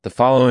The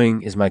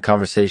following is my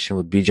conversation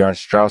with Bjarne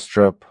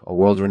Stroustrup, a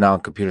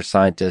world-renowned computer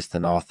scientist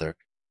and author.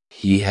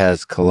 He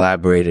has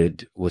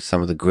collaborated with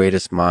some of the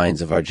greatest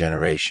minds of our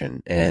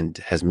generation and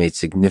has made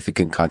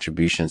significant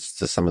contributions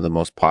to some of the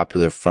most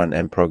popular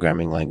front-end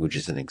programming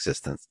languages in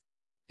existence.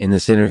 In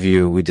this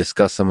interview, we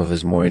discuss some of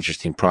his more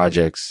interesting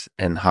projects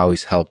and how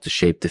he's helped to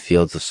shape the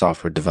fields of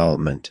software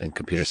development and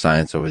computer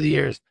science over the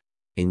years.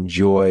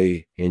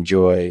 Enjoy.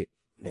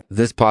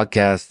 This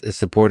podcast is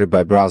supported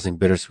by Browsing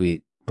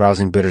Bittersweet.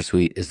 Browsing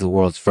Bittersweet is the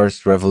world's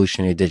first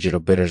revolutionary digital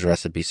bitters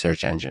recipe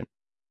search engine.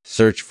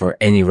 Search for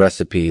any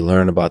recipe,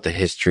 learn about the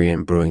history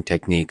and brewing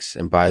techniques,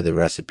 and buy the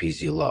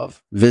recipes you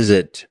love.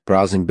 Visit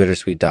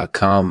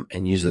browsingbittersweet.com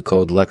and use the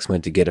code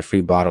Lexman to get a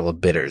free bottle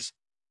of bitters.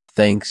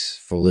 Thanks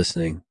for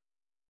listening.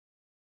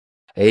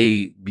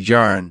 Hey,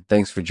 Bjarne,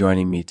 thanks for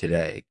joining me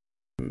today.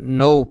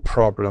 No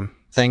problem.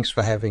 Thanks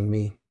for having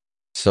me.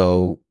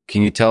 So,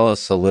 can you tell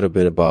us a little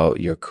bit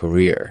about your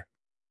career?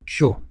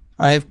 Sure.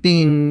 I've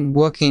been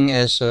working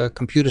as a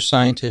computer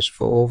scientist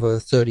for over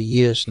 30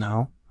 years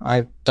now.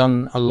 I've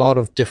done a lot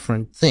of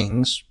different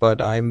things,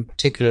 but I'm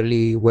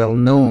particularly well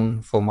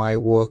known for my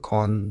work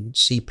on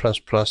C++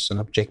 and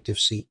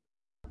Objective-C.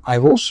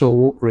 I've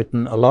also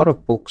written a lot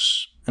of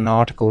books and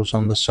articles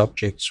on the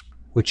subjects,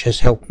 which has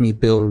helped me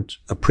build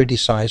a pretty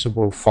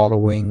sizable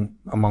following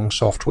among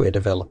software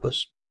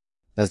developers.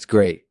 That's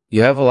great.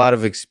 You have a lot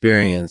of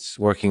experience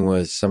working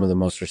with some of the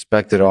most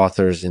respected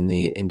authors in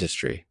the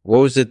industry. What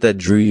was it that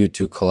drew you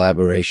to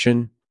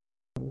collaboration?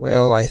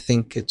 Well, I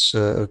think it's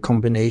a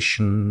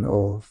combination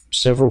of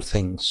several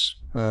things.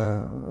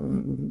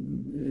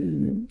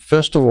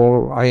 First of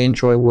all, I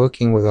enjoy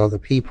working with other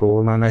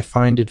people, and I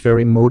find it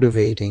very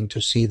motivating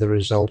to see the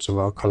results of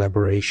our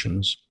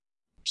collaborations.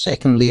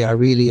 Secondly, I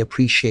really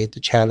appreciate the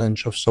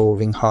challenge of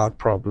solving hard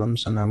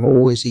problems, and I'm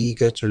always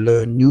eager to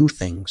learn new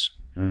things.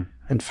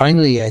 And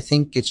finally, I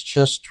think it's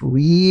just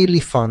really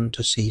fun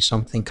to see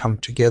something come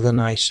together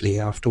nicely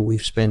after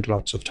we've spent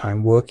lots of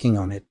time working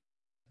on it.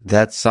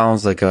 That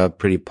sounds like a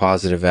pretty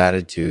positive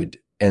attitude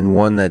and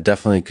one that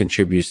definitely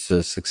contributes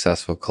to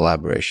successful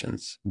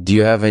collaborations. Do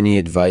you have any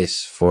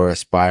advice for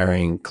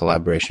aspiring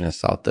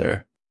collaborationists out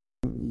there?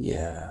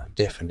 Yeah,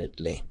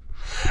 definitely.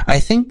 I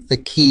think the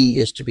key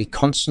is to be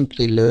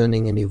constantly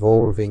learning and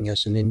evolving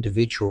as an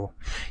individual.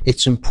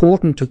 It's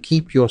important to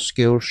keep your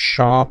skills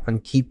sharp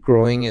and keep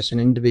growing as an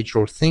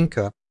individual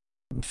thinker.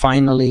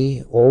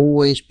 Finally,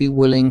 always be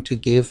willing to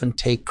give and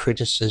take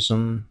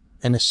criticism,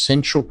 an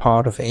essential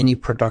part of any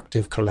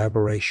productive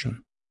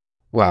collaboration.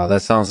 Wow,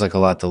 that sounds like a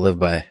lot to live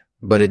by,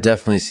 but it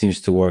definitely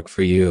seems to work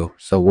for you.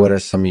 So what are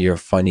some of your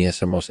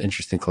funniest or most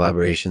interesting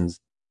collaborations?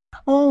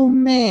 Oh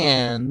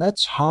man,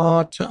 that's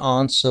hard to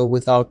answer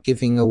without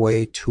giving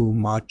away too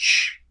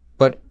much.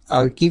 But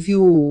I'll give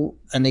you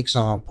an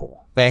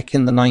example. Back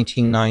in the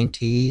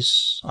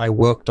 1990s, I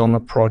worked on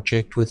a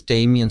project with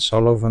Damien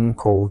Sullivan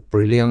called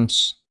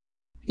Brilliance.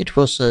 It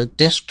was a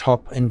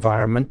desktop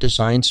environment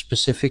designed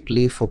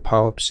specifically for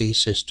PowerPC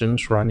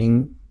systems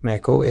running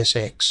Mac OS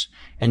X.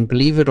 And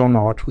believe it or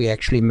not, we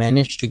actually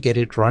managed to get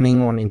it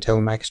running on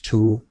Intel Max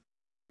 2.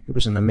 It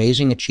was an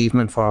amazing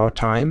achievement for our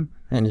time,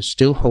 and it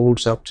still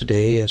holds up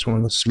today as one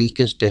of the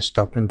sleekest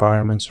desktop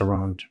environments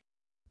around.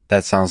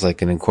 That sounds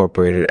like an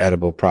incorporated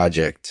edible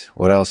project.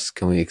 What else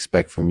can we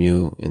expect from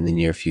you in the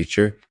near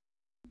future?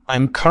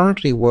 I'm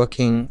currently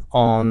working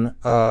on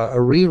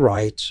a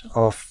rewrite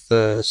of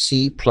the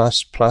C++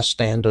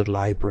 standard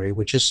library,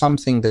 which is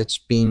something that's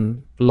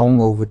been long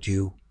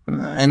overdue.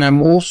 And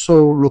I'm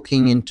also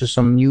looking into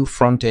some new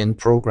front-end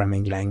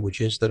programming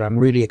languages that I'm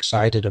really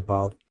excited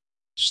about.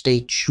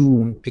 Stay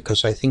tuned,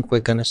 because I think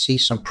we're going to see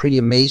some pretty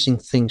amazing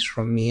things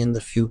from me in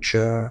the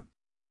future.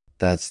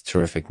 That's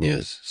terrific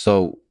news.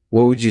 So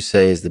what would you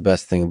say is the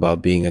best thing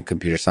about being a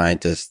computer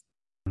scientist?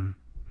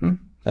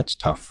 That's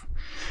tough.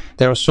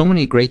 There are so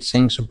many great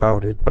things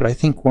about it, but I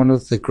think one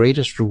of the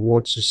greatest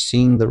rewards is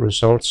seeing the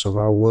results of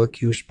our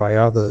work used by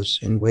others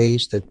in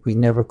ways that we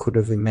never could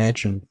have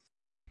imagined.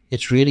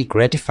 It's really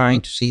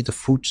gratifying to see the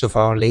fruits of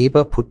our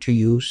labor put to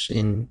use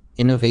in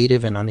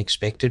innovative and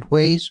unexpected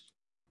ways.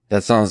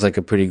 That sounds like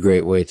a pretty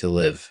great way to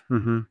live.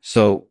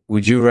 So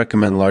would you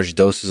recommend large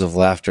doses of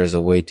laughter as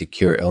a way to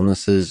cure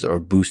illnesses or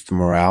boost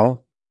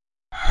morale?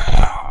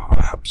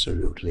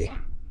 Absolutely.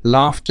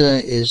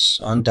 Laughter is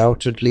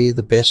undoubtedly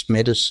the best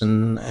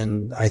medicine,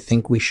 and I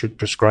think we should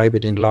prescribe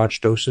it in large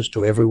doses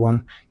to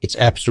everyone. It's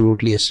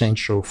absolutely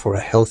essential for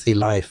a healthy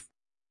life.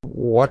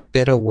 What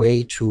better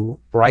way to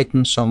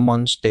brighten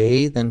someone's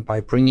day than by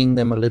bringing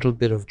them a little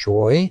bit of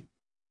joy?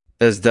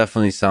 That's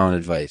definitely sound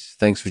advice.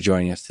 Thanks for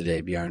joining us today,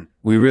 Bjarne.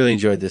 We really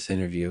enjoyed this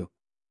interview.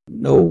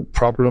 No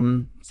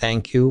problem.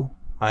 Thank you.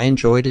 I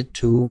enjoyed it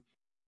too.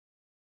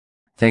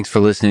 Thanks for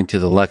listening to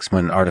the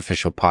Lexman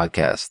Artificial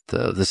Podcast.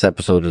 This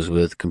episode is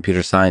with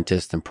computer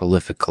scientist and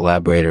prolific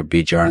collaborator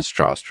Bjarne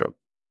Stroustrup.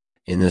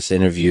 In this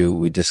interview,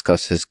 we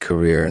discuss his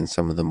career and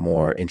some of the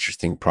more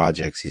interesting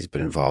projects he's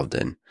been involved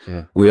in.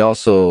 Yeah. We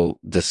also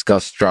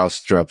discuss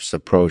Stroustrup's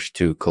approach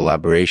to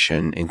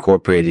collaboration,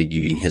 incorporated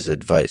using his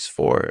advice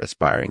for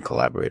aspiring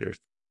collaborators.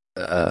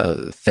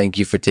 Thank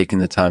you for taking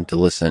the time to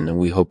listen, and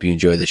we hope you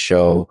enjoy the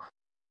show.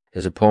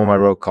 There's a poem I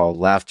wrote called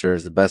Laughter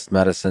is the Best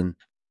Medicine.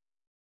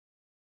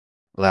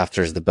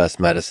 Laughter is the best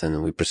medicine,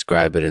 and we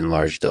prescribe it in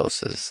large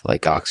doses.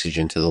 Like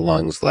oxygen to the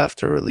lungs,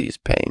 laughter relieves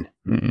pain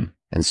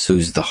and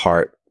soothes the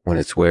heart when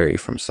it's weary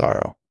from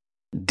sorrow.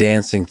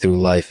 Dancing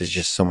through life is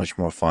just so much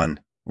more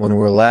fun. When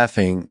we're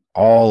laughing,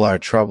 all our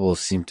troubles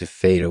seem to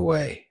fade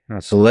away.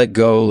 So let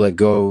go, let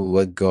go,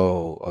 let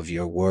go of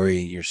your worry,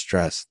 your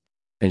stress,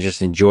 and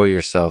just enjoy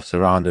yourself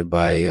surrounded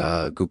by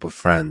a group of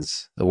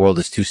friends. The world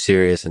is too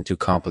serious and too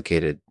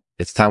complicated.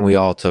 It's time we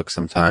all took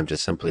some time to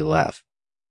simply laugh.